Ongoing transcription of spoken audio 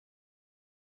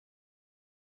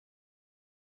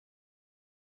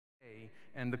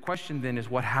And the question then is,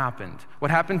 what happened?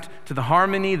 What happened to the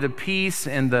harmony, the peace,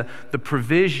 and the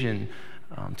provision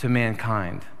to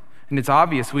mankind? And it's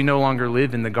obvious we no longer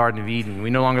live in the Garden of Eden. We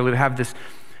no longer have this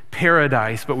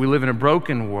paradise, but we live in a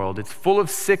broken world. It's full of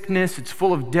sickness, it's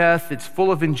full of death, it's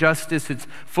full of injustice, it's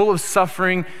full of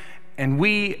suffering. And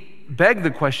we beg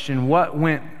the question, what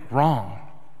went wrong?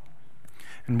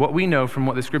 And what we know from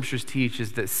what the scriptures teach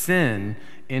is that sin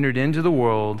entered into the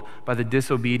world by the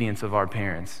disobedience of our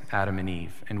parents, Adam and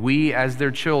Eve. And we, as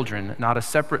their children, not a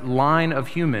separate line of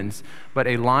humans, but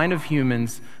a line of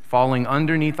humans falling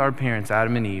underneath our parents,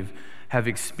 Adam and Eve, have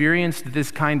experienced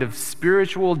this kind of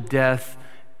spiritual death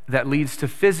that leads to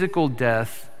physical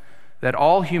death that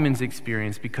all humans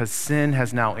experience because sin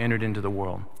has now entered into the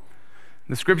world.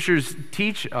 The scriptures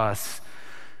teach us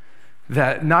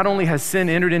that not only has sin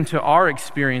entered into our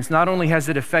experience, not only has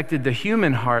it affected the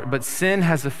human heart, but sin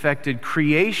has affected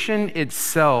creation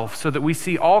itself so that we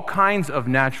see all kinds of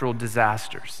natural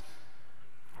disasters.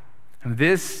 And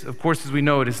this, of course, as we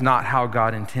know, it is not how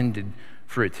God intended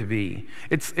for it to be.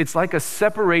 It's like a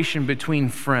separation between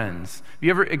friends. Have you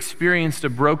ever experienced a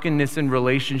brokenness in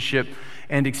relationship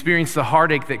and experienced the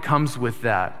heartache that comes with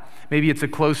that? Maybe it's a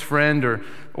close friend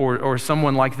or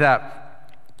someone like that.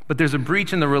 But there's a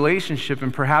breach in the relationship,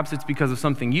 and perhaps it's because of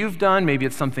something you've done, maybe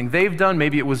it's something they've done,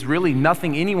 maybe it was really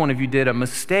nothing any one of you did, a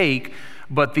mistake,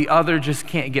 but the other just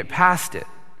can't get past it.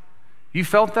 You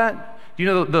felt that? You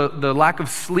know the lack of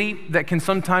sleep that can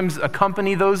sometimes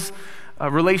accompany those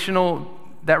relational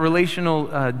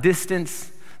distance,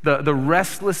 the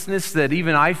restlessness that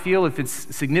even I feel, if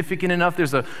it's significant enough,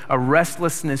 there's a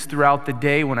restlessness throughout the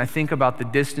day when I think about the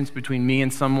distance between me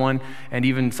and someone, and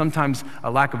even sometimes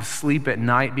a lack of sleep at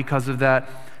night because of that.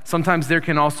 Sometimes there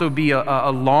can also be a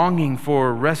longing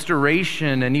for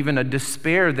restoration and even a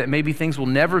despair that maybe things will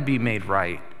never be made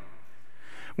right.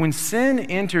 When sin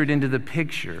entered into the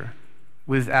picture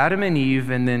with Adam and Eve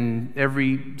and then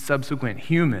every subsequent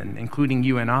human, including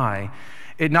you and I,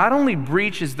 it not only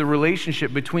breaches the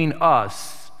relationship between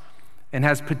us and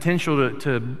has potential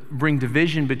to bring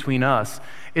division between us,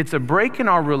 it's a break in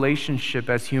our relationship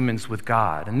as humans with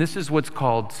God. And this is what's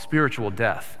called spiritual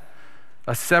death,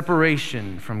 a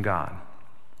separation from God.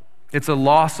 It's a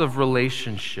loss of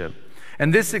relationship.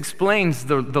 And this explains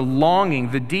the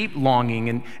longing, the deep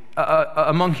longing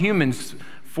among humans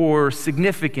for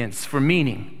significance, for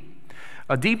meaning,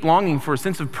 a deep longing for a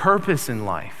sense of purpose in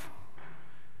life.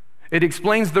 It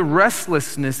explains the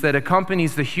restlessness that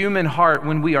accompanies the human heart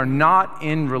when we are not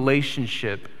in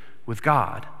relationship with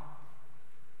God.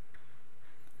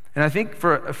 And I think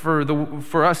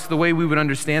for us, the way we would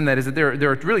understand that is that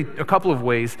there are really a couple of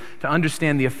ways to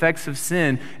understand the effects of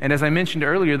sin. And as I mentioned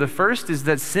earlier, the first is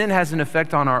that sin has an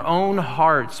effect on our own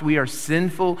hearts. We are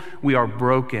sinful, we are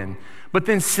broken. But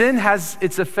then sin has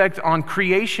its effect on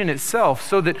creation itself,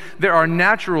 so that there are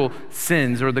natural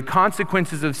sins or the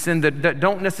consequences of sin that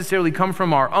don't necessarily come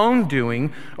from our own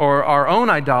doing or our own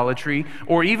idolatry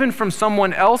or even from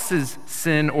someone else's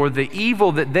sin or the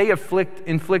evil that they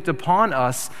inflict upon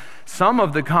us. Some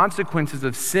of the consequences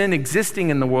of sin existing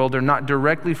in the world are not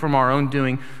directly from our own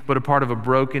doing, but a part of a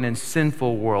broken and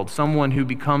sinful world. Someone who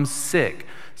becomes sick,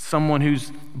 someone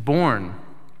who's born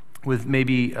with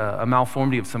maybe a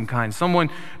malformity of some kind, someone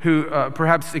who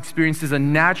perhaps experiences a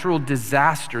natural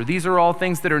disaster. These are all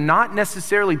things that are not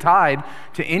necessarily tied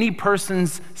to any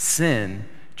person's sin,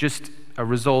 just a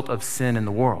result of sin in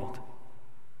the world.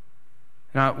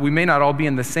 Now, we may not all be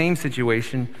in the same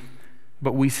situation,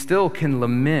 but we still can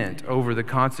lament over the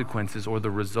consequences or the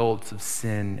results of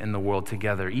sin in the world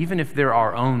together, even if they're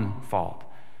our own fault,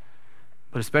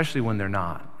 but especially when they're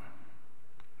not.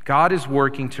 God is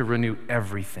working to renew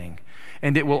everything,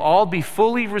 and it will all be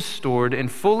fully restored and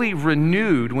fully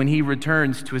renewed when He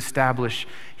returns to establish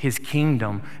His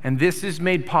kingdom. And this is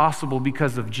made possible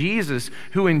because of Jesus,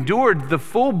 who endured the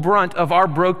full brunt of our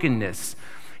brokenness.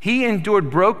 He endured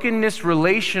brokenness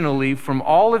relationally from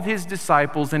all of His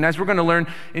disciples, and as we're going to learn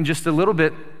in just a little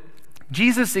bit,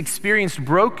 Jesus experienced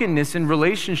brokenness in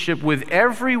relationship with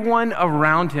everyone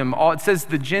around Him. It says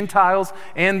the Gentiles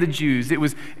and the Jews. It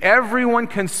was everyone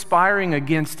conspiring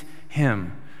against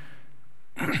Him.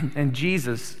 And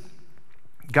Jesus,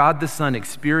 God the Son,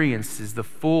 experiences the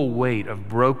full weight of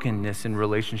brokenness in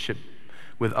relationship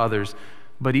with others.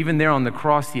 But even there on the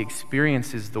cross, He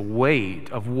experiences the weight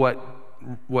of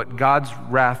what God's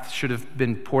wrath should have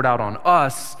been poured out on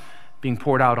us, being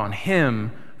poured out on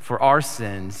Him for our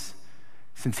sins,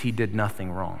 since He did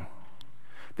nothing wrong.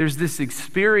 There's this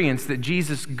experience that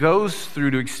Jesus goes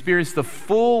through to experience the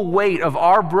full weight of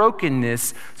our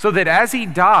brokenness so that as he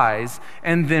dies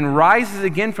and then rises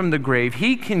again from the grave,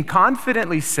 he can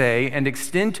confidently say and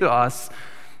extend to us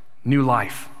new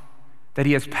life. That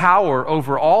he has power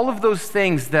over all of those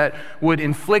things that would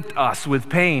inflict us with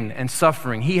pain and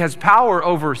suffering. He has power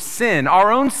over sin,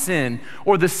 our own sin,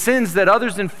 or the sins that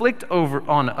others inflict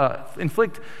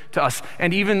to us,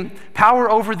 and even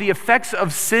power over the effects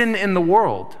of sin in the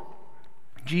world.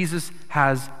 Jesus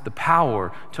has the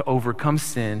power to overcome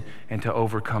sin and to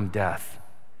overcome death.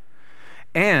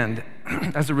 And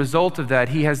as a result of that,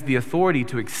 he has the authority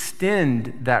to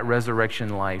extend that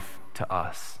resurrection life to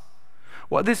us.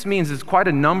 What this means is quite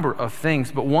a number of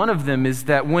things, but one of them is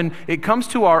that when it comes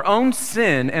to our own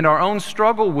sin and our own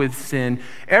struggle with sin,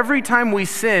 every time we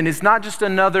sin is not just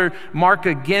another mark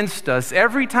against us.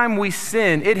 Every time we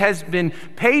sin, it has been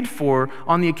paid for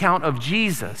on the account of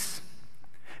Jesus,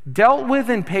 dealt with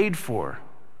and paid for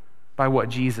by what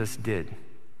Jesus did.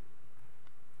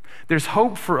 There's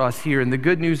hope for us here in the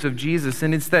good news of Jesus,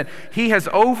 and it's that he has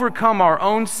overcome our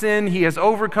own sin. He has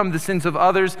overcome the sins of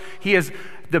others. He has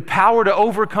the power to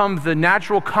overcome the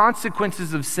natural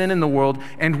consequences of sin in the world,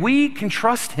 and we can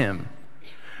trust him.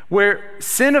 Where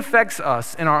sin affects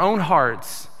us in our own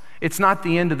hearts, it's not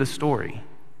the end of the story.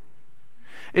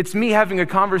 It's me having a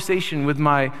conversation with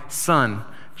my son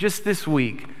just this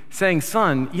week, saying,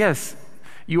 "Son, yes,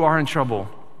 you are in trouble.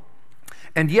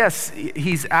 And yes,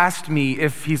 he's asked me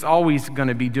if he's always going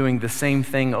to be doing the same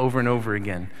thing over and over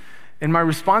again." And my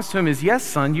response to him is, "Yes,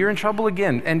 son, you're in trouble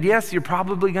again. And yes, you're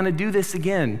probably going to do this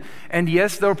again. And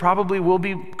yes, there probably will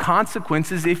be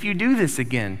consequences if you do this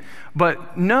again.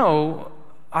 But no,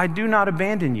 I do not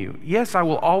abandon you. Yes, I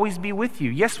will always be with you.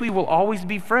 Yes, we will always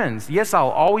be friends. Yes, I'll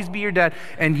always be your dad.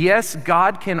 And yes,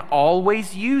 God can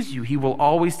always use you. He will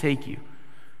always take you."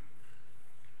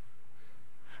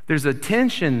 There's a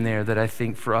tension there that I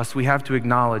think for us we have to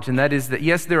acknowledge, and that is that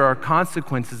yes, there are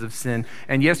consequences of sin,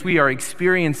 and yes, we are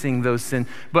experiencing those sin,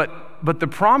 but the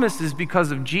promise is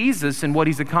because of Jesus and what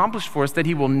he's accomplished for us that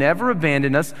he will never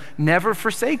abandon us, never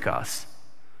forsake us.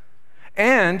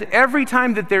 And every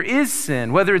time that there is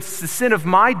sin, whether it's the sin of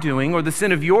my doing or the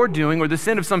sin of your doing or the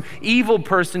sin of some evil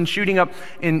person shooting up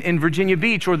in Virginia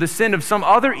Beach or the sin of some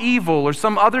other evil or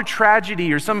some other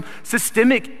tragedy or some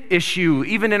systemic issue,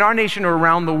 even in our nation or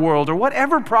around the world, or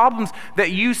whatever problems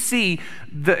that you see,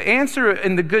 the answer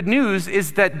in the good news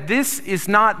is that this is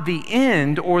not the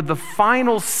end or the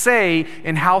final say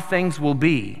in how things will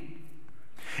be.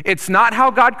 It's not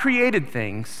how God created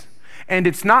things. And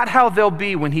it's not how they'll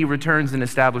be when he returns and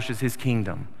establishes his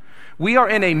kingdom. We are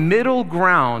in a middle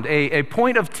ground, a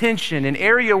point of tension, an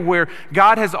area where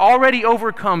God has already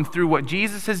overcome through what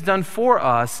Jesus has done for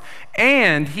us,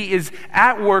 and he is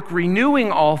at work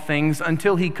renewing all things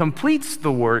until he completes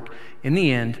the work in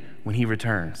the end when he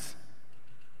returns.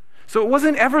 So it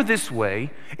wasn't ever this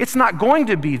way. It's not going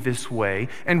to be this way.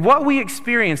 And what we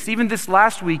experienced even this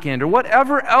last weekend or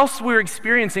whatever else we're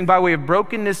experiencing by way of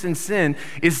brokenness and sin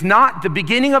is not the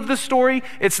beginning of the story.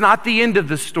 It's not the end of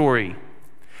the story.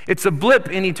 It's a blip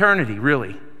in eternity,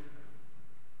 really.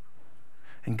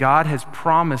 And God has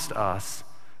promised us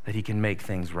that he can make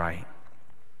things right.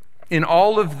 In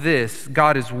all of this,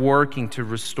 God is working to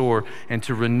restore and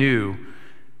to renew.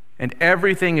 And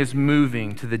everything is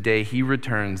moving to the day he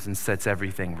returns and sets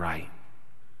everything right.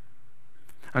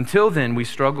 Until then, we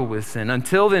struggle with sin.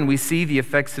 Until then, we see the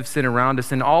effects of sin around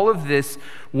us. And all of this,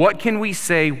 what can we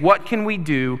say? What can we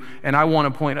do? And I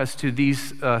want to point us to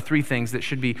these three things that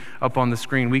should be up on the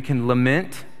screen. We can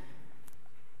lament,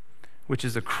 which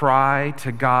is a cry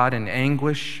to God in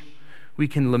anguish. We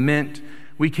can lament.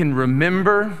 We can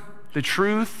remember the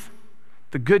truth,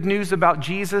 the good news about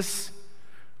Jesus.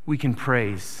 We can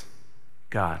praise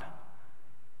God.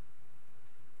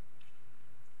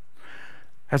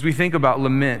 As we think about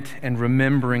lament and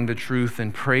remembering the truth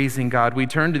and praising God, we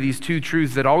turn to these two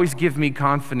truths that always give me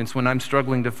confidence when I'm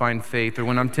struggling to find faith or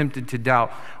when I'm tempted to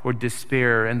doubt or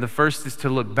despair. And the first is to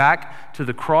look back to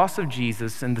the cross of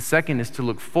Jesus, and the second is to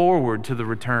look forward to the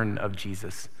return of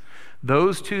Jesus.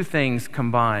 Those two things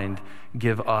combined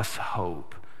give us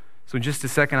hope. So in just a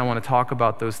second, I want to talk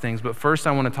about those things. But first,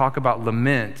 I want to talk about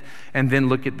lament and then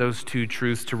look at those two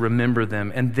truths to remember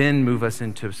them and then move us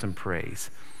into some praise.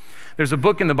 There's a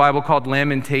book in the Bible called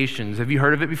Lamentations. Have you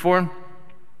heard of it before?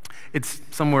 It's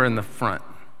somewhere in the front.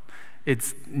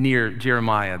 It's near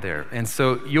Jeremiah there. And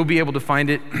so you'll be able to find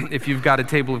it if you've got a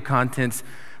table of contents.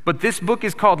 But this book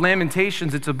is called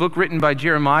Lamentations. It's a book written by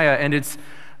Jeremiah, and it's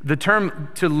The term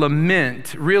to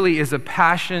lament really is a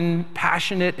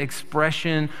passionate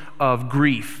expression of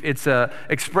grief. It's an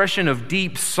expression of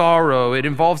deep sorrow. It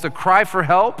involves a cry for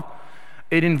help.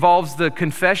 It involves the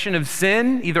confession of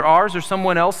sin, either ours or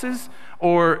someone else's,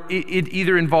 or it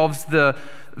either involves the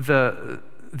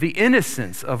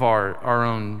innocence of our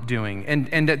own doing.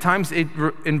 And at times it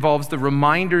involves the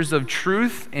reminders of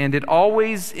truth, and it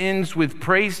always ends with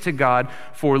praise to God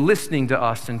for listening to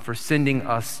us and for sending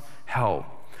us help.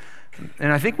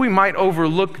 And I think we might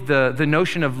overlook the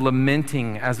notion of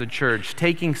lamenting as a church,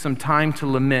 taking some time to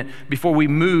lament before we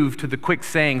move to the quick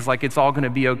sayings like it's all going to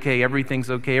be okay, everything's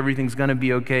going to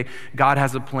be okay, God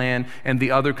has a plan, and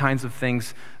the other kinds of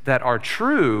things that are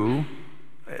true,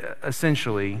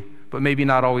 essentially, but maybe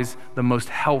not always the most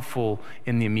helpful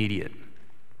in the immediate.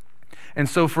 And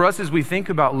so for us, as we think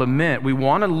about lament, we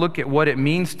want to look at what it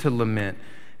means to lament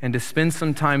and to spend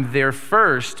some time there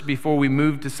first before we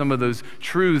move to some of those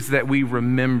truths that we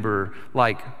remember,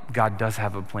 like God does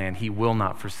have a plan. He will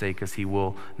not forsake us. He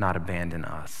will not abandon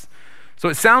us. So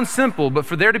it sounds simple, but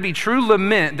for there to be true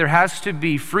lament, there has to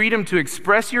be freedom to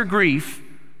express your grief,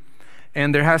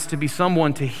 and there has to be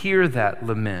someone to hear that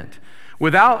lament.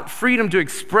 Without freedom to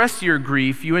express your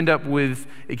grief, you end up with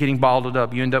it getting bottled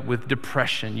up. You end up with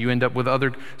depression. You end up with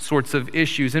other sorts of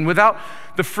issues. And without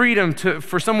the freedom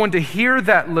for someone to hear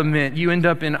that lament, you end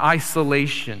up in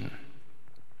isolation.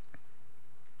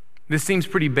 This seems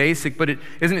pretty basic, but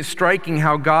isn't it striking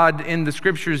how God in the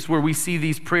scriptures where we see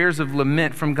these prayers of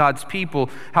lament from God's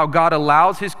people, how God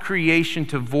allows his creation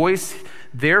to voice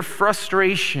their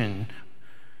frustration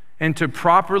and to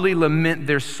properly lament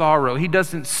their sorrow. He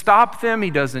doesn't stop them,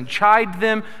 he doesn't chide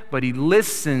them, but he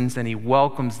listens and he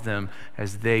welcomes them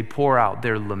as they pour out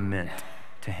their lament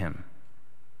to him.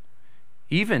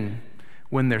 Even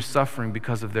when they're suffering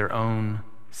because of their own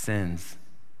sins.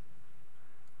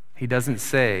 He doesn't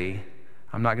say,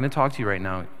 I'm not going to talk to you right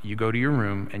now. You go to your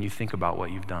room and you think about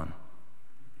what you've done.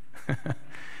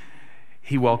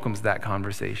 He welcomes that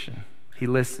conversation. He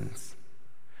listens.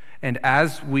 And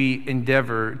as we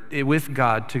endeavor with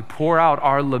God to pour out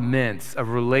our laments, a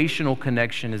relational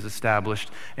connection is established.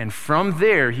 And from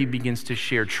there, he begins to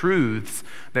share truths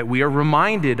that we are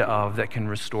reminded of that can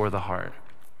restore the heart.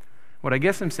 What I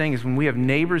guess I'm saying is when we have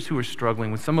neighbors who are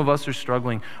struggling, when some of us are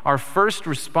struggling, our first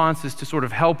response is to sort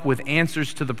of help with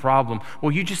answers to the problem.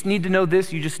 Well, you just need to know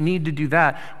this, you just need to do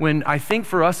that. When I think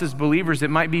for us as believers, it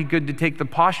might be good to take the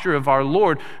posture of our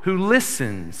Lord who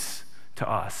listens to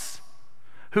us,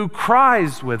 who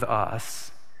cries with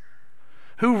us,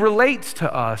 who relates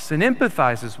to us and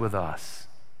empathizes with us.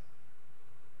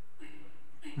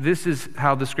 This is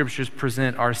how the scriptures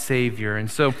present our Savior.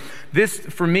 And so this,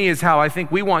 for me, is how I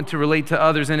think we want to relate to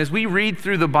others. And as we read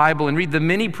through the Bible and read the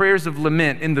many prayers of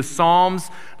lament in the Psalms,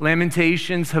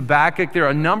 Lamentations, Habakkuk, there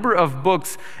are a number of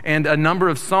books and a number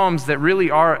of Psalms that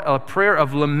really are a prayer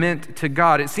of lament to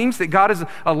God. It seems that God is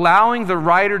allowing the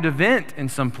writer to vent in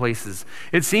some places.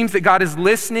 It seems that God is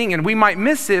listening, and we might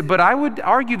miss it, but I would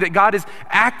argue that God is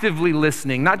actively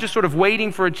listening, not just sort of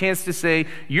waiting for a chance to say,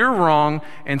 you're wrong,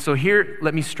 and so here,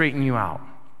 let me straighten you out.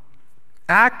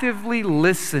 Actively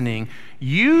listening,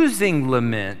 using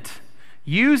lament,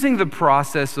 using the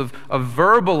process of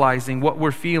verbalizing what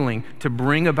we're feeling to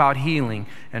bring about healing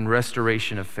and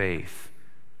restoration of faith.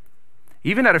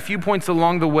 Even at a few points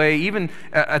along the way, even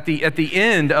at the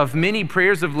end of many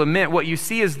prayers of lament, what you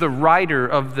see is the writer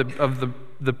of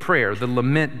the prayer, the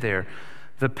lament there,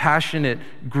 the passionate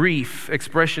grief,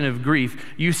 expression of grief.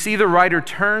 You see the writer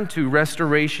turn to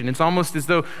restoration. It's almost as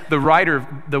though the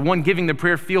writer, the one giving the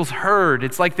prayer, feels heard.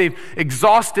 It's like they've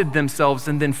exhausted themselves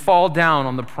and then fall down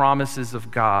on the promises of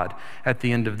God at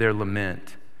the end of their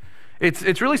lament.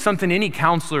 It's really something any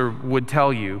counselor would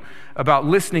tell you about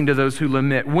listening to those who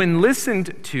lament. When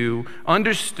listened to,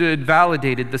 understood,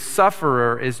 validated, the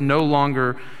sufferer is no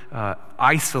longer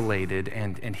isolated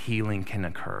and healing can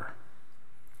occur.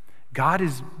 God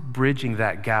is bridging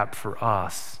that gap for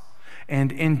us. And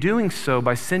in doing so,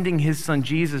 by sending his son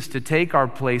Jesus to take our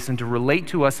place and to relate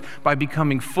to us by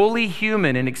becoming fully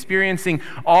human and experiencing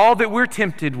all that we're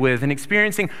tempted with and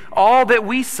experiencing all that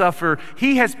we suffer,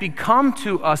 he has become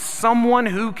to us someone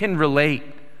who can relate,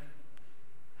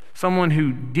 someone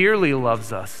who dearly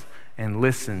loves us and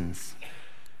listens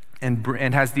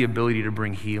and has the ability to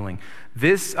bring healing.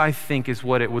 This, I think, is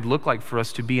what it would look like for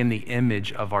us to be in the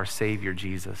image of our Savior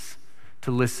Jesus. To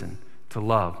listen, to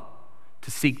love, to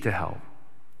seek to help.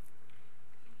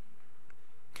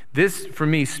 This, for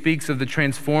me, speaks of the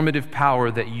transformative power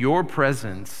that your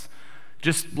presence,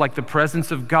 just like the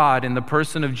presence of God in the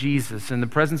person of Jesus and the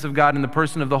presence of God in the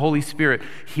person of the Holy Spirit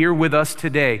here with us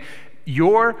today,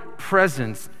 your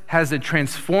presence has a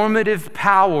transformative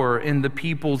power in the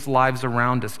people's lives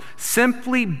around us.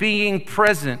 Simply being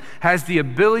present has the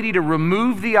ability to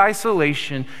remove the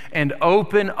isolation and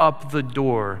open up the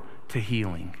door to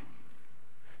healing.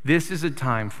 This is a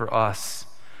time for us,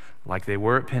 like they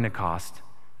were at Pentecost,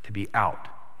 to be out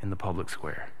in the public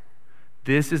square.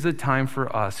 This is a time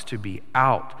for us to be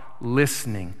out,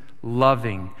 listening,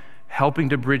 loving, helping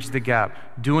to bridge the gap,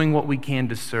 doing what we can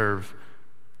to serve,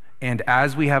 and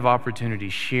as we have opportunity,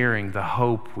 sharing the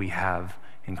hope we have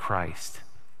in Christ.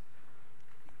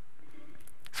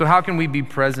 So how can we be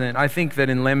present? I think that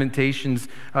in Lamentations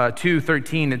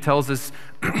 2:13, it tells us,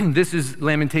 this is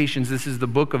Lamentations, this is the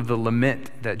book of the lament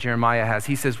that Jeremiah has.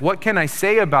 He says, "What can I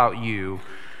say about you?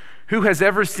 Who has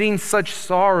ever seen such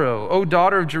sorrow? O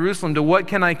daughter of Jerusalem, to what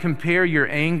can I compare your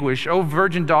anguish? O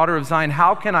virgin daughter of Zion,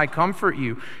 how can I comfort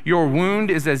you? Your wound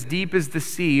is as deep as the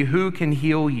sea. Who can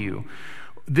heal you?"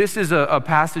 This is a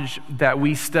passage that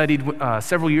we studied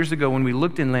several years ago when we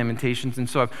looked in Lamentations, and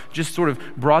so I've just sort of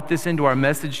brought this into our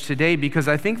message today because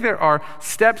I think there are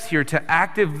steps here to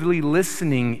actively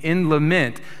listening in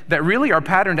lament that really are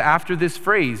patterned after this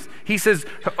phrase. He says,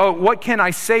 "Oh, what can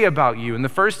I say about you?" And the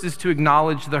first is to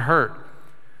acknowledge the hurt.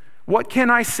 What can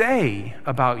I say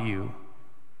about you?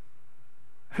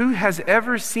 Who has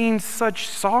ever seen such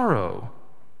sorrow?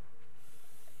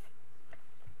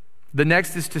 The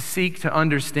next is to seek to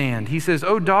understand. He says,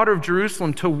 "O daughter of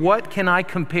Jerusalem, to what can I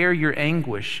compare your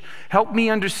anguish? Help me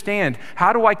understand.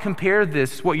 How do I compare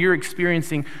this, what you're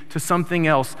experiencing, to something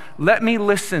else? Let me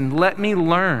listen. Let me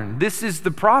learn." This is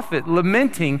the prophet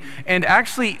lamenting and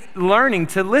actually learning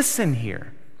to listen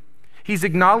here. He's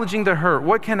acknowledging the hurt.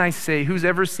 What can I say? Who's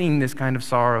ever seen this kind of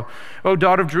sorrow? "O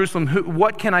daughter of Jerusalem,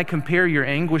 what can I compare your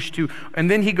anguish to?" And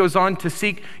then he goes on to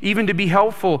seek even to be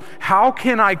helpful. How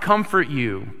can I comfort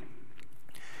you?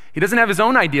 He doesn't have his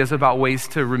own ideas about ways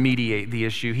to remediate the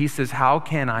issue. He says, how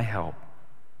can I help?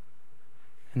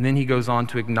 And then he goes on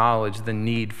to acknowledge the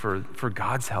need for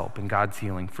God's help and God's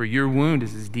healing. "For your wound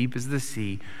is as deep as the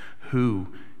sea. Who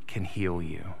can heal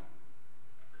you?"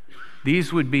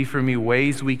 These would be for me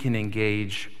ways we can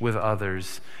engage with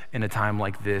others in a time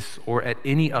like this or at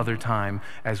any other time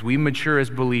as we mature as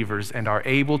believers and are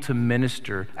able to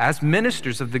minister as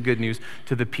ministers of the good news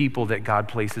to the people that God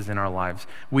places in our lives.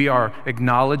 We are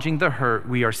acknowledging the hurt.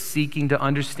 We are seeking to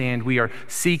understand. We are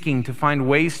seeking to find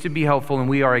ways to be helpful, and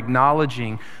we are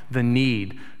acknowledging the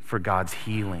need for God's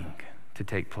healing to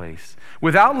take place.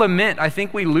 Without lament, I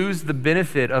think we lose the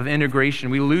benefit of integration.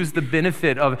 We lose the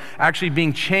benefit of actually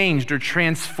being changed or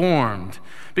transformed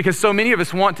because so many of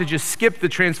us want to just skip the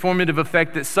transformative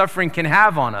effect that suffering can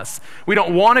have on us. We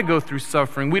don't want to go through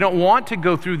suffering. We don't want to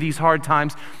go through these hard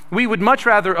times. We would much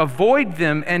rather avoid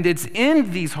them, and it's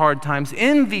in these hard times,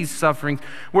 in these sufferings,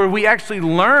 where we actually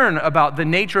learn about the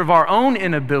nature of our own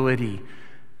inability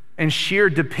and sheer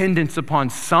dependence upon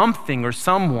something or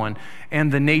someone,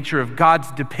 and the nature of God's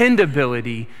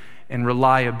dependability and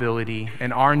reliability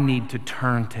and our need to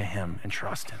turn to Him and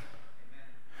trust Him.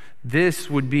 This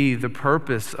would be the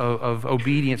purpose of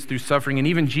obedience through suffering. And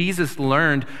even Jesus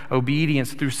learned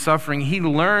obedience through suffering. He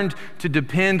learned to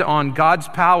depend on God's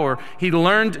power. He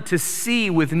learned to see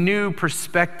with new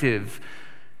perspective.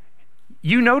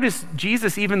 You notice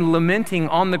Jesus even lamenting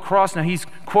on the cross. Now he's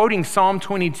quoting Psalm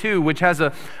 22, which has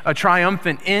a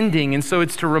triumphant ending. And so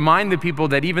it's to remind the people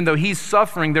that even though he's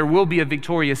suffering, there will be a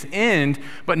victorious end.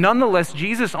 But nonetheless,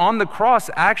 Jesus on the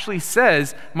cross actually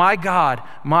says, my God,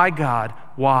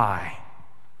 why?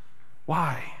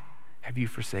 Why have you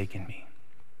forsaken me?"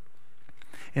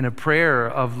 In a prayer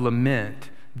of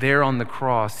lament there on the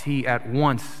cross, he at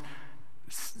once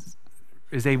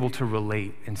is able to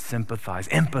relate and sympathize,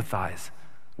 empathize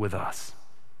with us.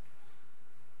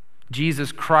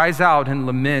 Jesus cries out in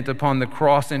lament upon the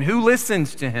cross, and who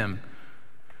listens to him?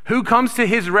 Who comes to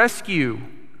his rescue?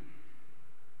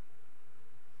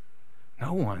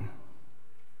 No one.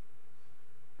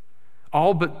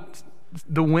 All but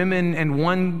the women and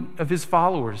one of his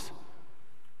followers.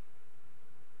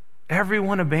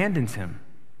 Everyone abandons him.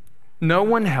 No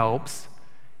one helps.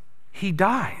 He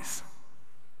dies.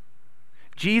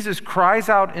 Jesus cries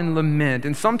out in lament,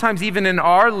 and sometimes even in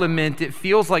our lament, it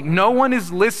feels like no one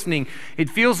is listening.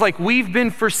 It feels like we've been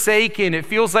forsaken. It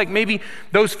feels like maybe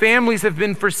those families have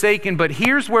been forsaken. But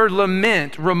here's where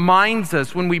lament reminds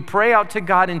us, when we pray out to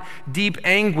God in deep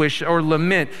anguish or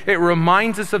lament, it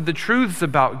reminds us of the truths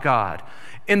about God.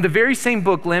 In the very same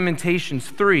book, Lamentations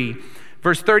 3,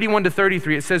 verse 31 to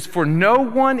 33, it says, "For no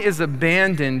one is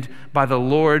abandoned by the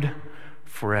Lord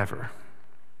forever."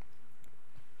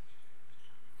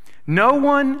 No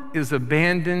one is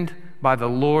abandoned by the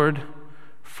Lord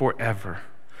forever.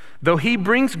 Though he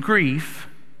brings grief,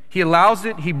 He allows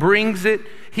it, he brings it.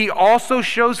 He also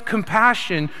shows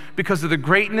compassion because of the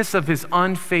greatness of his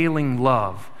unfailing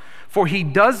love. For he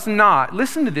does not,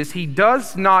 listen to this, he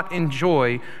does not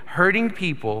enjoy hurting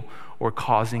people or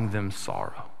causing them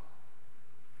sorrow.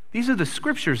 These are the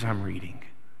scriptures I'm reading.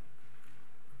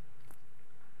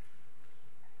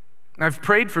 I've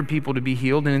prayed for people to be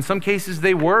healed, and in some cases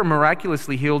they were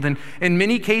miraculously healed, and in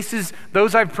many cases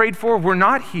those I've prayed for were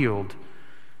not healed.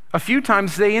 A few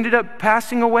times they ended up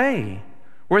passing away.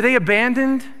 Were they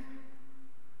abandoned?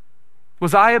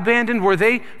 Was I abandoned? Were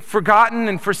they forgotten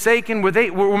and forsaken?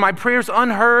 Were my prayers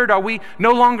unheard? Are we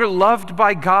no longer loved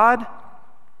by God?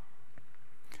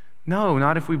 No,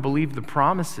 not if we believe the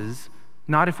promises,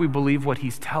 not if we believe what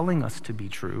he's telling us to be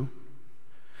true.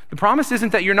 The promise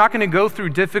isn't that you're not going to go through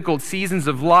difficult seasons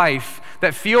of life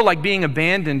that feel like being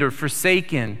abandoned or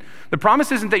forsaken. The promise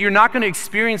isn't that you're not going to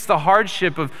experience the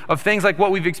hardship of things like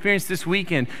what we've experienced this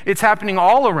weekend. It's happening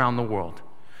all around the world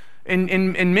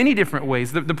in many different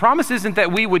ways. The promise isn't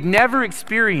that we would never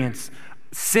experience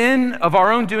sin of our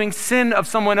own doing, sin of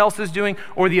someone else's doing,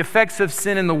 or the effects of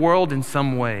sin in the world in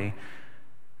some way.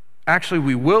 Actually,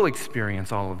 we will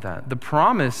experience all of that. The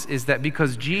promise is that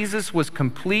because Jesus was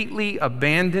completely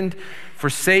abandoned,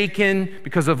 forsaken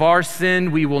because of our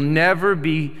sin, we will never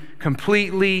be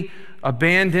completely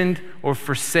abandoned or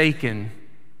forsaken.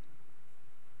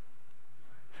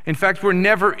 In fact, we're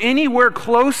never anywhere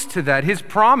close to that. His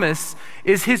promise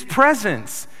is his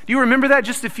presence. Do you remember that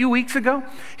just a few weeks ago?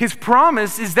 His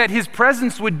promise is that his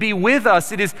presence would be with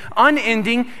us. It is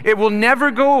unending. It will never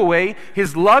go away.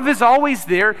 His love is always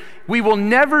there. We will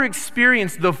never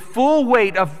experience the full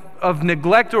weight of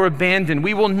neglect or abandon.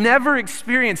 We will never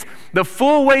experience the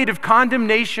full weight of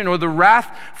condemnation or the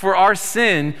wrath for our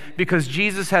sin because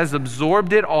Jesus has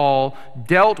absorbed it all,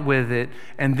 dealt with it,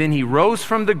 and then he rose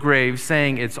from the grave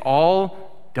saying, "It's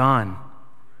all done.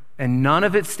 And none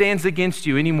of it stands against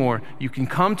you anymore. You can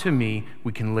come to me.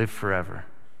 We can live forever."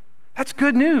 That's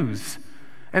good news.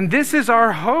 And this is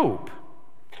our hope.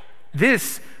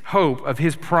 This hope of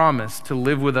his promise to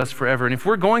live with us forever. And if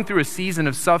we're going through a season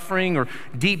of suffering or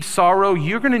deep sorrow,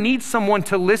 you're going to need someone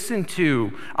to listen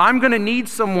to. I'm going to need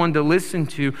someone to listen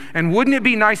to. And wouldn't it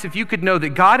be nice if you could know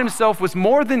that God himself was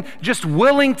more than just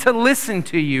willing to listen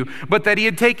to you, but that he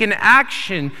had taken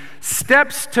action,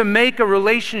 steps to make a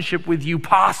relationship with you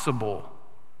possible?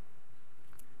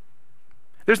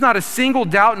 There's not a single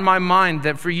doubt in my mind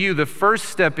that for you, the first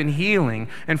step in healing,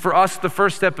 and for us, the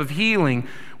first step of healing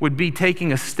would be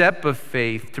taking a step of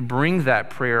faith to bring that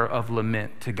prayer of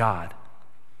lament to God.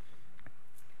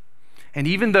 And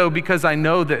even though, because I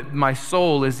know that my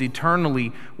soul is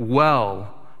eternally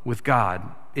well with God,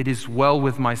 it is well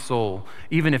with my soul,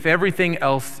 even if everything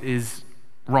else is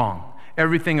wrong,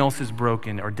 everything else is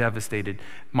broken or devastated,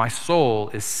 my soul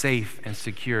is safe and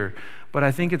secure. But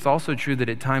I think it's also true that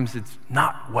at times it's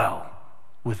not well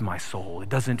with my soul. It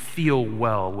doesn't feel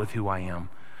well with who I am.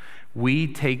 We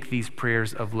take these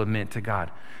prayers of lament to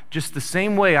God. Just the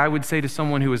same way I would say to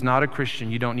someone who is not a Christian,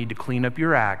 you don't need to clean up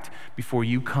your act before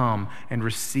you come and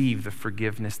receive the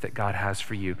forgiveness that God has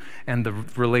for you and the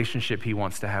relationship he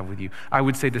wants to have with you. I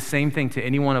would say the same thing to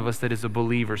any one of us that is a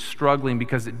believer struggling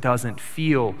because it doesn't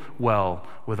feel well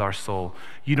with our soul.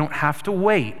 You don't have to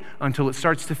wait until it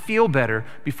starts to feel better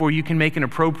before you can make an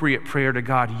appropriate prayer to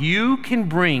God. You can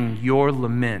bring your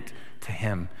lament to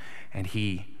him and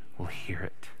he will hear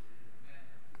it.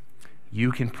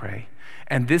 You can pray.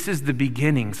 And this is the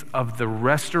beginnings of the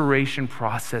restoration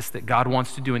process that God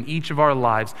wants to do in each of our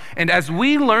lives. And as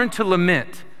we learn to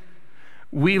lament,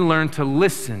 we learn to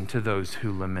listen to those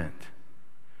who lament.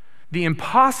 The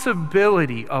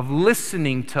impossibility of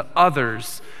listening to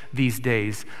others these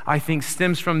days, I think,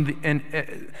 stems from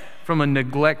a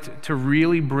neglect to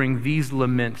really bring these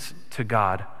laments to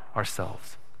God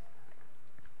ourselves.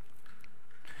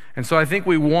 And so I think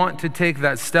we want to take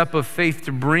that step of faith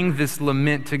to bring this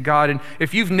lament to God. And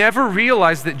if you've never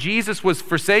realized that Jesus was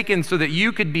forsaken so that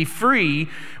you could be free,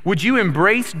 would you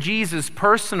embrace Jesus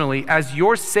personally as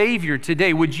your Savior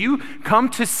today? Would you come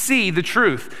to see the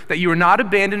truth that you are not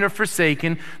abandoned or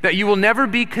forsaken, that you will never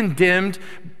be condemned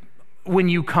when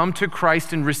you come to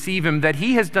Christ and receive him, that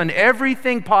he has done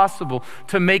everything possible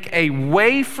to make a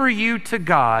way for you to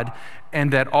God,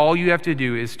 and that all you have to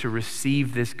do is to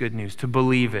receive this good news, to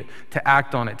believe it, to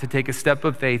act on it, to take a step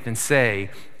of faith and say,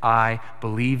 I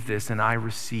believe this and I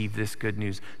receive this good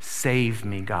news. Save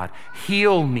me, God.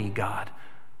 Heal me, God.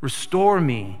 Restore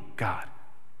me, God.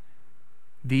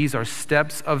 These are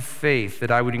steps of faith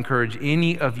that I would encourage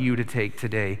any of you to take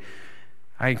today.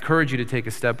 I encourage you to take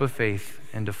a step of faith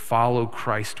and to follow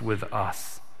Christ with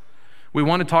us. We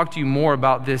want to talk to you more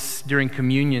about this during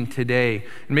communion today.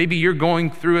 Maybe you're going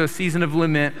through a season of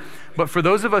lament, but for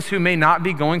those of us who may not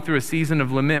be going through a season of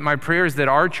lament, my prayer is that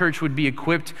our church would be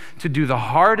equipped to do the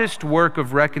hardest work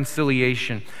of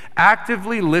reconciliation,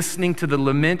 actively listening to the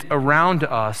lament around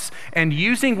us and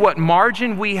using what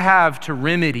margin we have to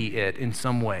remedy it in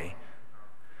some way.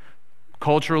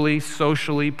 Culturally,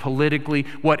 socially, politically,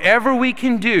 whatever we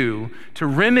can do to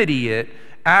remedy it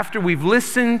after we've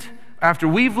listened, after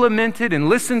we've lamented and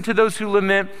listened to those who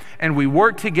lament, and we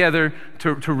work together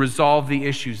to resolve the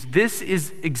issues. This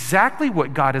is exactly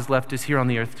what God has left us here on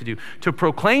the earth to do, to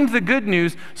proclaim the good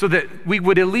news so that we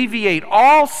would alleviate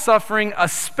all suffering,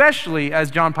 especially,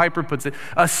 as John Piper puts it,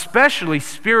 especially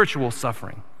spiritual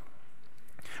suffering.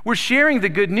 We're sharing the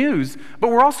good news,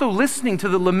 but we're also listening to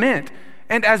the lament.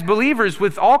 And as believers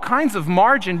with all kinds of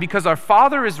margin, because our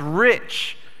Father is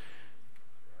rich,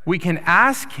 we can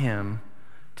ask Him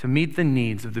to meet the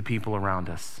needs of the people around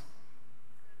us.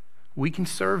 We can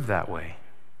serve that way.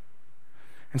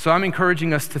 And so I'm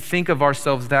encouraging us to think of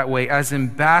ourselves that way as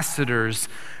ambassadors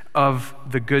of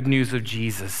the good news of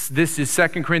Jesus. This is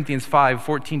 2 Corinthians 5,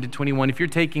 14 to 21. If you're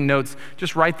taking notes,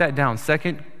 just write that down.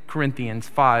 2 Corinthians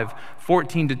 5,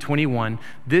 14 to 21.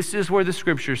 This is where the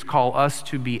scriptures call us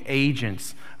to be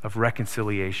agents of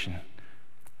reconciliation.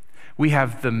 We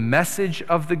have the message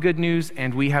of the good news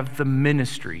and we have the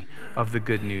ministry of the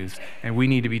good news. And we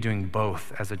need to be doing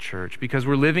both as a church because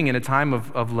we're living in a time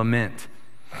of lament.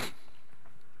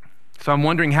 So I'm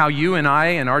wondering how you and I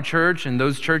and our church and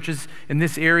those churches in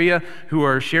this area who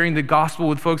are sharing the gospel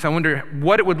with folks, I wonder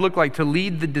what it would look like to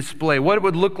lead the display, what it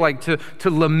would look like to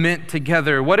lament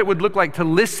together, what it would look like to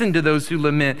listen to those who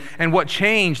lament, and what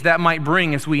change that might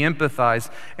bring as we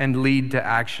empathize and lead to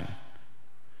action.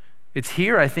 It's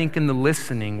here, I think, in the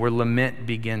listening where lament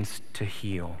begins to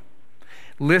heal.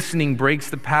 Listening breaks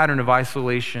the pattern of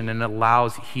isolation and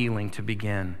allows healing to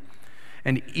begin.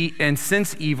 And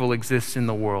since evil exists in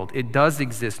the world, it does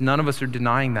exist. None of us are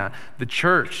denying that. The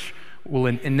church will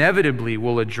inevitably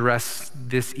address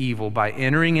this evil by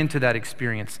entering into that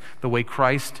experience the way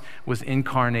Christ was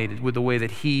incarnated, with the way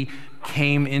that He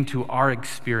came into our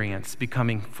experience,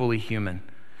 becoming fully human.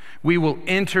 We will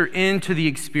enter into the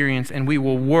experience and we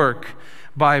will work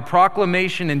by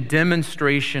proclamation and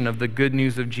demonstration of the good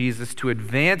news of Jesus to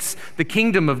advance the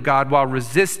kingdom of God while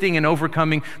resisting and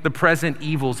overcoming the present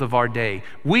evils of our day.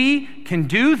 We can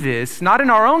do this not in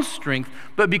our own strength,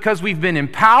 but because we've been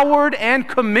empowered and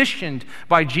commissioned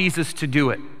by Jesus to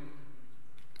do it.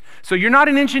 So you're not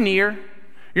an engineer,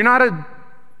 you're not a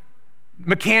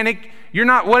mechanic, you're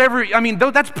not whatever,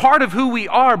 that's part of who we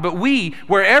are, but we,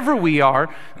 wherever we are,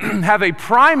 have a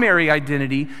primary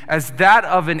identity as that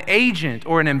of an agent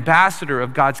or an ambassador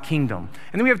of God's kingdom.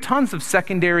 And then we have tons of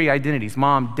secondary identities,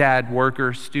 mom, dad,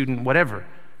 worker, student, whatever.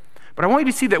 But I want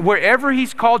you to see that wherever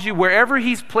He's called you, wherever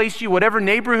He's placed you, whatever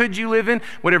neighborhood you live in,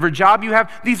 whatever job you have,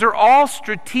 these are all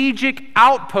strategic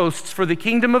outposts for the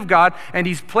kingdom of God, and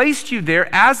He's placed you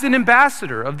there as an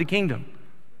ambassador of the kingdom.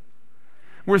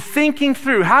 We're thinking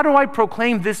through, how do I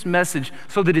proclaim this message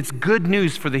so that it's good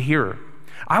news for the hearer?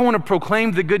 I want to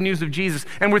proclaim the good news of Jesus.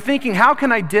 And we're thinking, how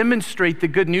can I demonstrate the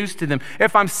good news to them?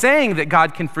 If I'm saying that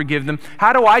God can forgive them,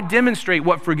 how do I demonstrate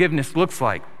what forgiveness looks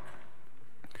like?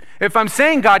 If I'm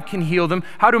saying God can heal them,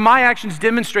 how do my actions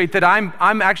demonstrate that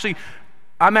I'm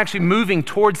actually moving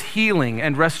towards healing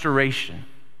and restoration?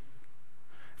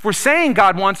 If we're saying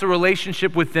God wants a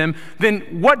relationship with them,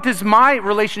 then what does my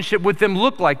relationship with them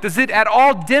look like? Does it at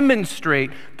all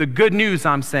demonstrate the good news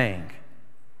I'm saying?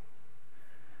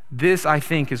 This, I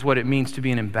think, is what it means to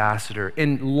be an ambassador.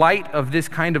 In light of this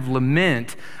kind of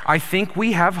lament, I think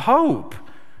we have hope.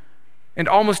 And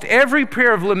almost every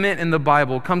prayer of lament in the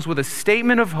Bible comes with a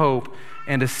statement of hope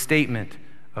and a statement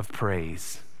of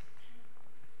praise.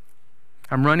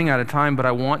 I'm running out of time, but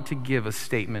I want to give a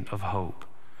statement of hope.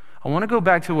 I want to go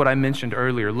back to what I mentioned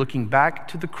earlier, looking back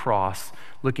to the cross,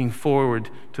 looking forward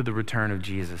to the return of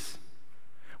Jesus.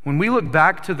 When we look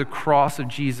back to the cross of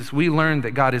Jesus, we learn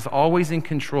that God is always in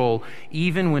control,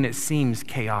 even when it seems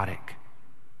chaotic.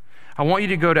 I want you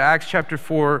to go to Acts chapter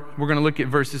 4. We're going to look at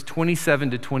verses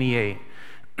 27 to 28.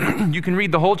 You can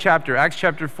read the whole chapter, Acts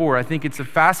chapter 4. I think it's a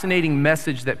fascinating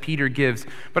message that Peter gives.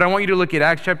 But I want you to look at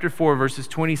Acts chapter 4, verses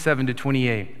 27 to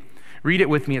 28. Read it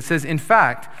with me. It says, "In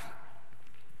fact,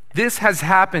 this has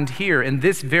happened here in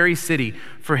this very city,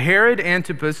 for Herod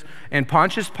Antipas and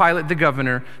Pontius Pilate the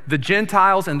governor, the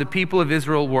Gentiles and the people of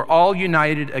Israel were all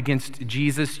united against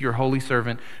Jesus, your holy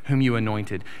servant, whom you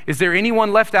anointed." Is there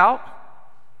anyone left out?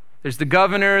 There's the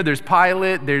governor, there's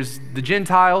Pilate, there's the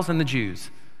Gentiles and the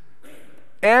Jews.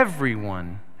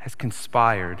 Everyone has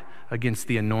conspired against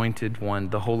the anointed one,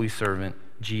 the holy servant,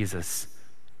 Jesus.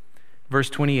 Verse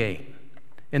 28,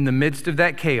 in the midst of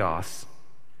that chaos,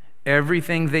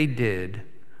 everything they did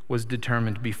was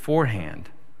determined beforehand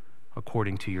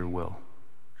according to your will.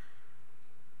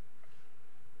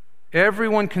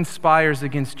 Everyone conspires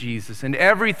against Jesus, and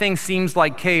everything seems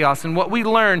like chaos. And what we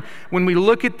learn when we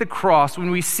look at the cross,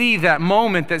 when we see that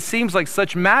moment that seems like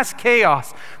such mass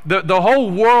chaos, the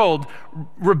whole world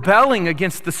rebelling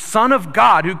against the Son of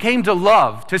God who came to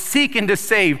love, to seek and to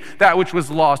save that which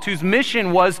was lost, whose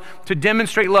mission was to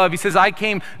demonstrate love. He says, I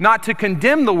came not to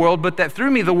condemn the world, but that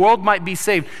through me the world might be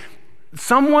saved.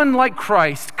 Someone like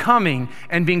Christ coming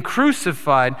and being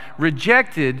crucified,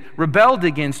 rejected, rebelled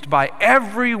against by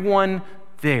everyone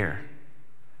there.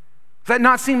 Does that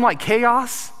not seem like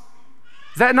chaos?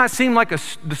 Does that not seem like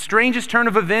the strangest turn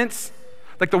of events?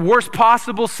 Like the worst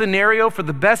possible scenario for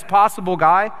the best possible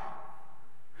guy?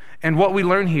 And what we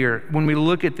learn here when we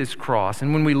look at this cross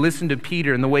and when we listen to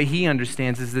Peter and the way he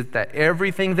understands is that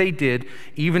everything they did,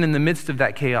 even in the midst of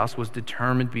that chaos, was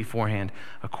determined beforehand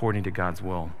according to God's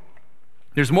will.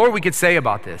 There's more we could say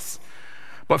about this.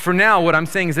 But for now, what I'm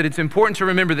saying is that it's important to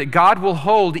remember that God will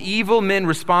hold evil men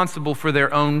responsible for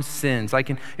their own sins. I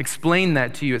can explain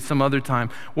that to you at some other time.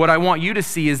 What I want you to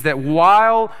see is that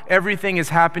while everything is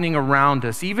happening around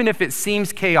us, even if it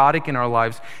seems chaotic in our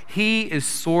lives, He is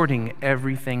sorting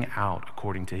everything out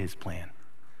according to His plan.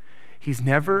 He's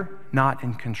never not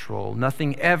in control.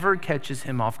 Nothing ever catches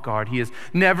Him off guard. He is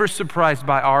never surprised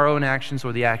by our own actions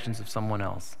or the actions of someone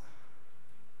else.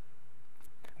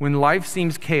 When life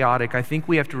seems chaotic, I think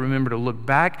we have to remember to look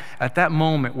back at that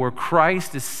moment where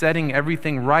Christ is setting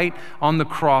everything right on the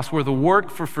cross, where the work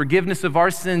for forgiveness of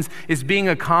our sins is being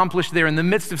accomplished there in the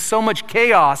midst of so much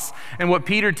chaos. And what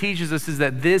Peter teaches us is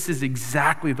that this is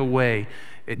exactly the way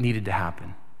it needed to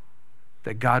happen,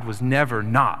 that God was never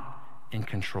not in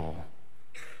control.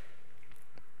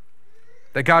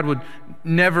 That God would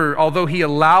never, although He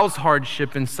allows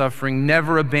hardship and suffering,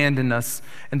 never abandon us,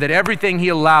 and that everything He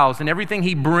allows and everything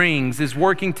He brings is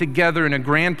working together in a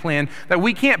grand plan that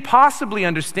we can't possibly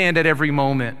understand at every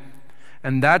moment.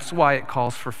 And that's why it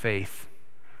calls for faith.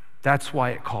 That's why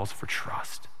it calls for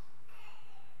trust.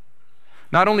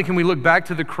 Not only can we look back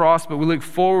to the cross, but we look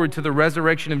forward to the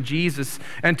resurrection of Jesus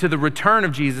and to the return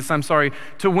of Jesus,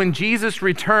 to when Jesus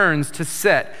returns to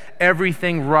set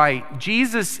everything right.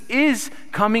 Jesus is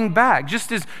coming back.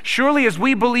 Just as surely as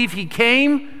we believe He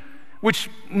came, which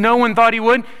no one thought He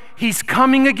would, He's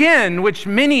coming again, which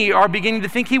many are beginning to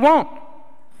think He won't.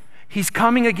 He's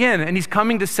coming again, and He's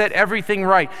coming to set everything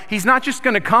right. He's not just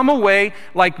going to come away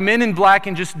like Men in Black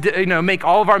and just make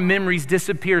all of our memories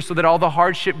disappear so that all the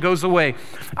hardship goes away.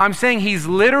 I'm saying He's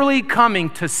literally coming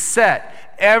to set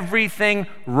everything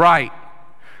right,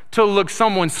 to look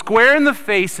someone square in the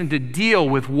face and to deal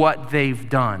with what they've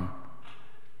done.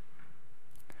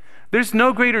 There's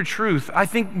no greater truth. I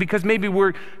think because maybe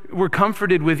we're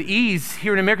comforted with ease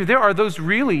here in America, there are those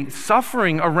really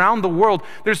suffering around the world.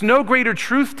 There's no greater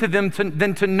truth to them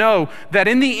than to know that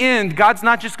in the end, God's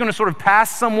not just going to sort of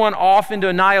pass someone off into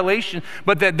annihilation,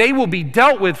 but that they will be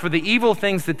dealt with for the evil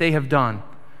things that they have done.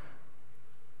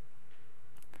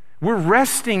 We're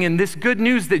resting in this good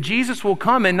news that Jesus will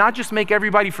come and not just make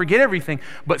everybody forget everything,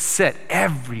 but set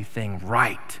everything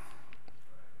right.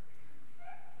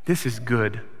 This is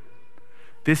good.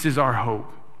 This is our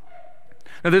hope.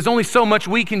 Now, there's only so much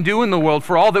we can do in the world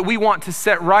for all that we want to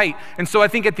set right. And so I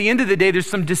think at the end of the day, there's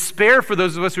some despair for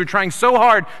those of us who are trying so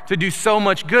hard to do so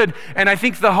much good. And I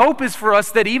think the hope is for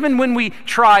us that even when we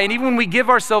try and even when we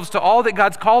give ourselves to all that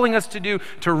God's calling us to do,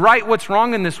 to right what's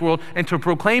wrong in this world and to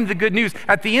proclaim the good news,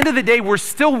 at the end of the day, we're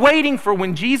still waiting for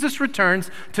when Jesus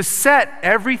returns to set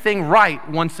everything right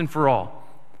once and for all.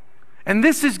 And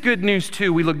this is good news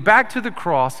too. We look back to the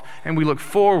cross and we look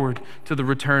forward to the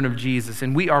return of Jesus,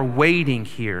 and we are waiting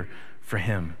here for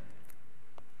Him.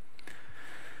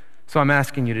 So I'm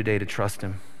asking you today to trust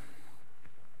Him.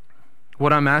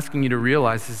 What I'm asking you to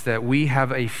realize is that we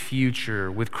have a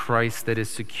future with Christ that is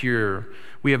secure.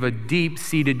 We have a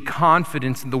deep-seated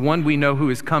confidence in the one we know who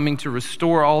is coming to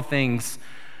restore all things.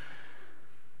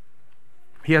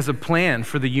 He has a plan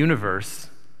for the universe.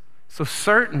 So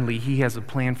certainly He has a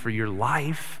plan for your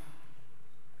life.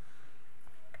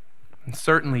 And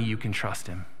certainly you can trust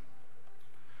Him.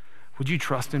 Would you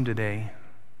trust Him today?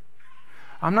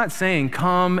 I'm not saying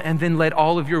come and then let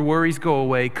all of your worries go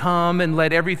away. Come and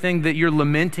let everything that you're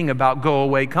lamenting about go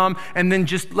away. Come and then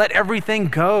just let everything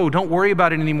go. Don't worry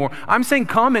about it anymore. I'm saying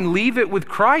come and leave it with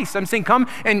Christ. I'm saying come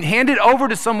and hand it over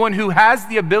to someone who has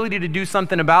the ability to do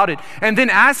something about it. And then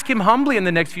ask Him humbly in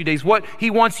the next few days what He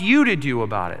wants you to do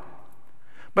about it.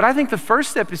 But I think the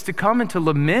first step is to come and to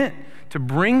lament, to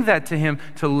bring that to him,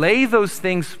 to lay those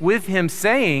things with him,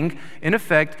 saying, in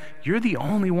effect, you're the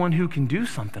only one who can do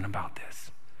something about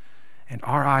this. And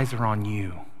our eyes are on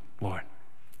you, Lord.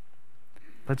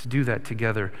 Let's do that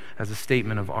together as a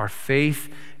statement of our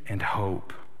faith and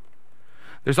hope.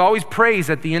 There's always praise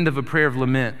at the end of a prayer of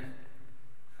lament.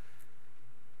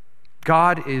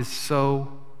 God is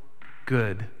so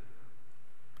good,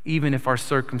 even if our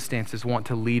circumstances want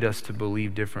to lead us to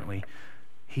believe differently.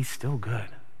 He's still good.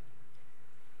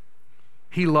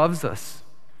 He loves us.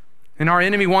 And our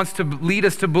enemy wants to lead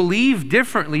us to believe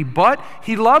differently, but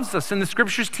he loves us, and the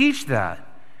scriptures teach that.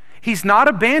 He's not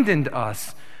abandoned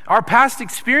us. Our past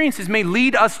experiences may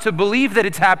lead us to believe that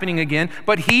it's happening again,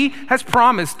 but he has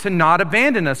promised to not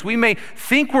abandon us. We may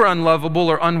think we're unlovable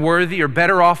or unworthy or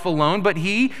better off alone, but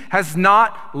he has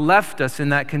not left us in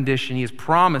that condition. He has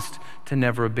promised to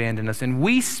never abandon us. And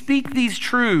we speak these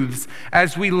truths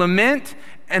as we lament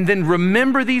and then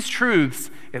remember these truths.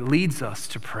 It leads us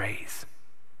to praise.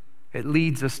 It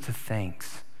leads us to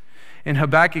thanks. In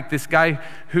Habakkuk, this guy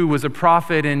who was a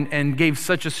prophet and gave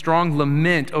such a strong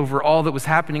lament over all that was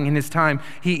happening in his time,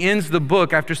 he ends the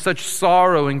book after such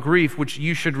sorrow and grief, which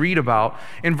you should read about.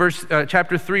 In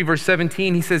chapter 3, verse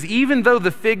 17, he says, even though the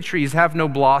fig trees have no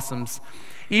blossoms,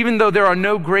 even though there are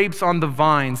no grapes on the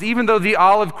vines, even though the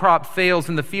olive crop fails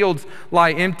and the fields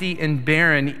lie empty and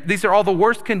barren, these are all the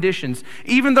worst conditions.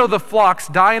 Even though the flocks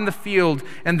die in the field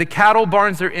and the cattle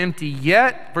barns are empty,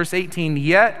 yet, verse 18,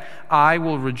 yet I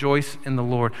will rejoice in the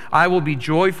Lord. I will be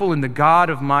joyful in the God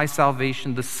of my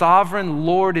salvation. The sovereign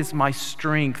Lord is my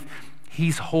strength.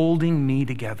 He's holding me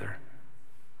together.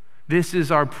 This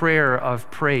is our prayer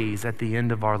of praise at the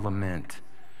end of our lament.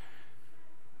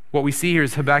 What we see here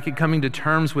is Habakkuk coming to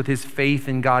terms with his faith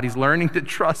in God. He's learning to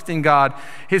trust in God.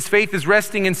 His faith is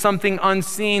resting in something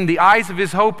unseen. The eyes of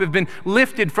his hope have been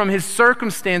lifted from his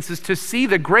circumstances to see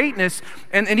the greatness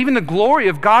and even the glory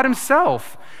of God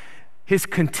himself. His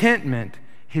contentment,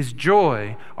 his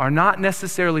joy are not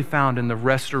necessarily found in the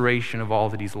restoration of all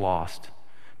that he's lost,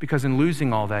 because in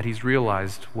losing all that, he's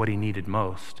realized what he needed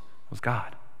most was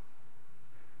God.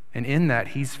 And in that,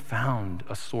 he's found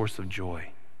a source of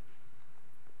joy.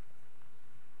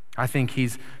 I think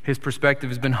his perspective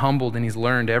has been humbled and he's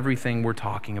learned everything we're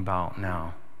talking about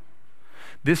now.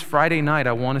 This Friday night,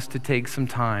 I want us to take some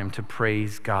time to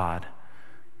praise God.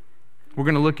 We're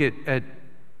going to look at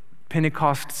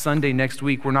Pentecost Sunday next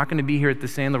week. We're not going to be here at the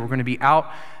Sandler. We're going to be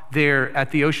out there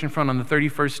at the oceanfront on the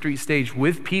 31st Street stage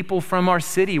with people from our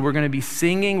city. We're going to be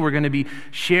singing. We're going to be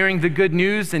sharing the good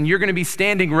news, and you're going to be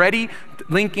standing ready,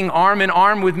 linking arm in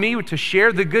arm with me to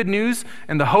share the good news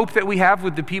and the hope that we have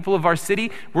with the people of our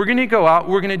city. We're going to go out.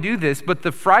 We're going to do this. But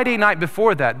the Friday night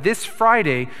before that, this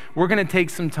Friday, we're going to take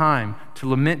some time to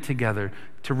lament together,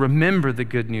 to remember the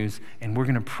good news, and we're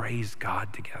going to praise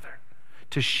God together,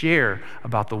 to share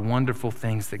about the wonderful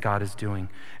things that God is doing.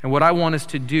 And what I want us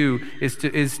to do is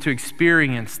to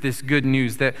experience this good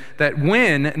news that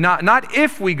when, not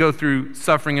if we go through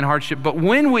suffering and hardship, but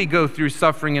when we go through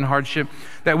suffering and hardship,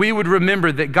 that we would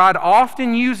remember that God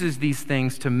often uses these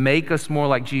things to make us more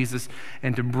like Jesus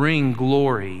and to bring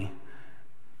glory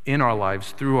in our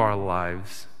lives, through our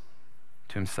lives,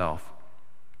 to himself.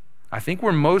 I think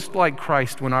we're most like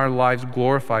Christ when our lives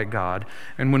glorify God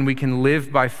and when we can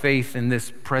live by faith in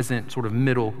this present sort of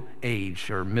middle age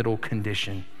or middle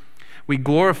condition. We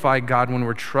glorify God when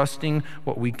we're trusting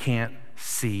what we can't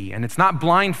see. And it's not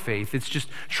blind faith, it's just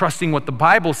trusting what the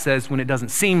Bible says when it doesn't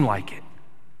seem like it.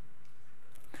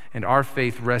 And our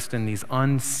faith rests in these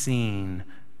unseen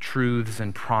truths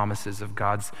and promises of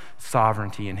God's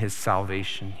sovereignty and his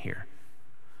salvation here.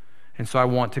 And so I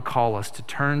want to call us to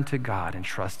turn to God and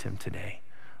trust him today.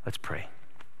 Let's pray.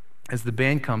 As the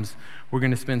band comes, we're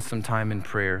going to spend some time in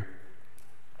prayer.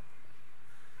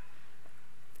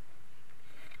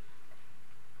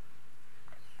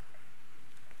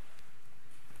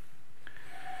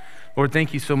 Lord,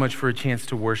 thank you so much for a chance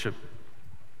to worship.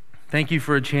 Thank you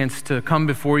for a chance to come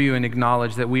before you and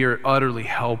acknowledge that we are utterly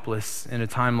helpless in a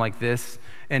time like this,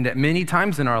 and at many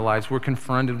times in our lives we're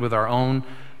confronted with our own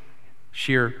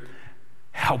sheer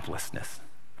helplessness.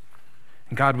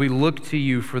 And God, we look to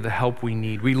you for the help we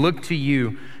need. We look to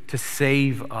you to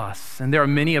save us. And there are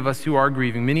many of us who are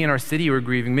grieving. Many in our city who are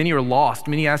grieving. Many are lost.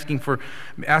 Many asking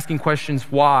questions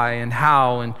why and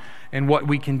how and what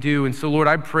we can do. And so, Lord,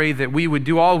 I pray that we would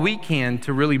do all we can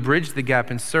to really bridge the gap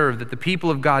and serve, that the people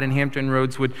of God in Hampton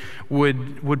Roads would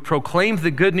proclaim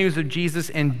the good news of Jesus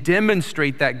and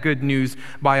demonstrate that good news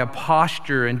by a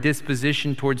posture and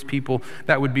disposition towards people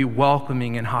that would be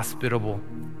welcoming and hospitable.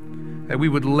 that we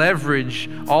would leverage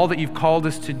all that you've called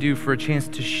us to do for a chance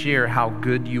to share how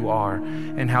good you are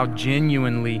and how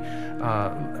genuinely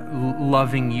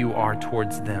loving you are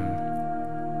towards them.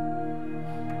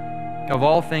 Of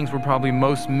all things, we're probably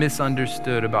most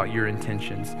misunderstood about your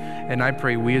intentions. And I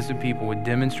pray we as a people would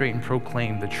demonstrate and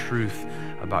proclaim the truth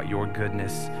about your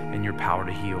goodness and your power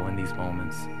to heal in these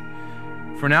moments.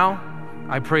 For now,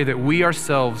 I pray that we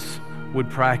ourselves would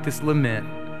practice lament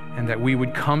and that we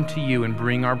would come to you and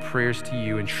bring our prayers to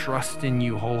you and trust in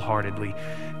you wholeheartedly.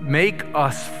 Make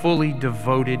us fully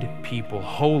devoted people,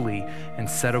 holy and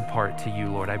set apart to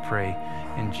you, Lord. I pray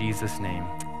in Jesus' name,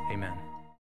 amen.